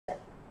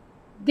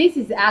This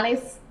is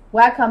Alice.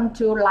 Welcome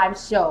to live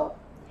show.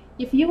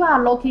 If you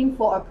are looking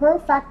for a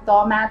perfect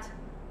doormat,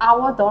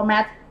 our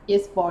doormat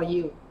is for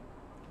you.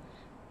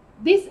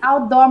 This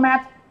outdoor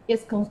mat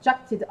is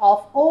constructed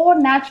of all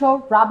natural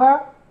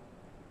rubber,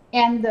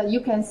 and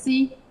you can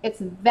see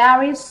it's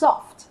very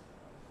soft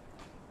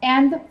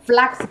and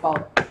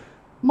flexible.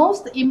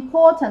 Most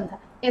important,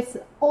 it's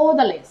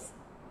odorless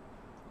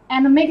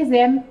and makes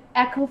them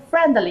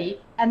eco-friendly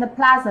and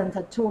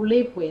pleasant to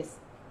live with.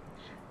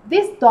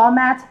 This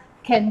doormat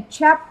can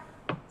trap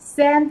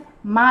sand,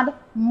 mud,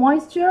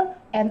 moisture,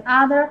 and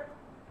other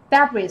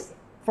debris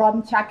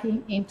from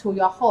checking into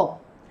your home.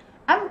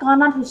 I'm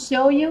gonna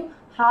show you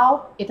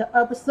how it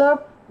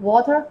absorbs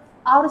water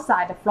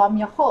outside from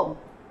your home.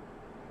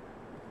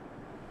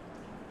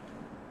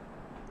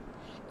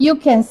 You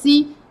can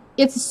see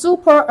it's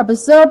super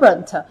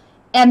absorbent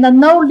and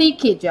no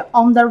leakage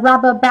on the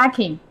rubber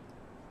backing.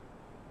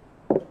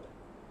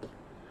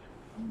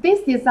 This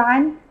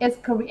design is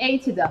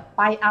created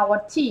by our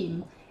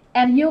team,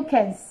 and you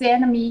can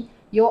send me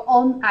your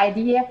own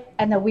idea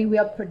and we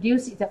will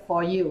produce it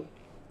for you.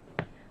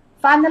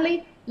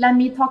 Finally, let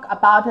me talk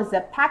about the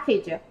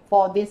package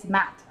for this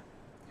mat.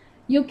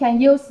 You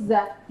can use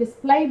the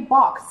display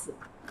box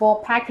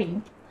for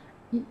packing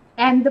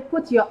and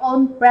put your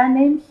own brand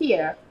name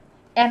here.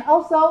 And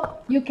also,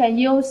 you can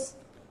use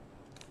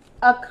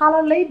a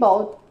color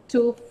label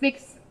to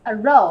fix a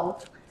row.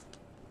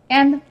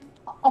 And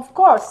of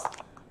course,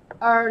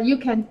 you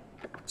can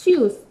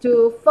choose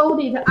to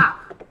fold it up.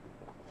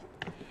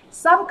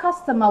 Some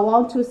customers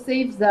want to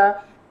save the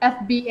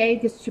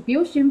FBA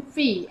distribution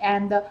fee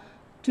and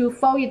to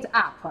fold it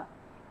up.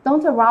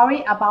 Don't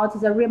worry about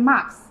the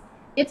remarks.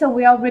 It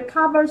will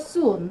recover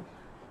soon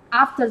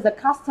after the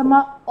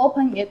customer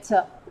opens it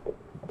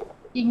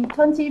in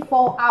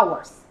 24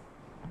 hours.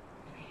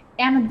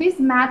 And this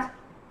mat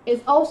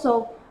is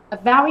also a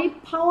very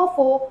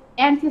powerful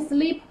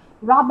anti-slip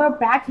rubber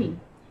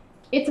backing.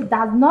 It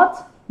does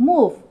not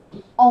move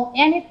on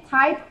any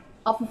type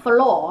of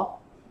floor.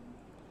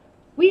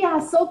 We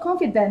are so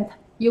confident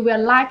you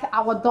will like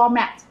our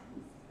doormat.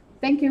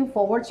 Thank you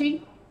for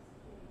watching.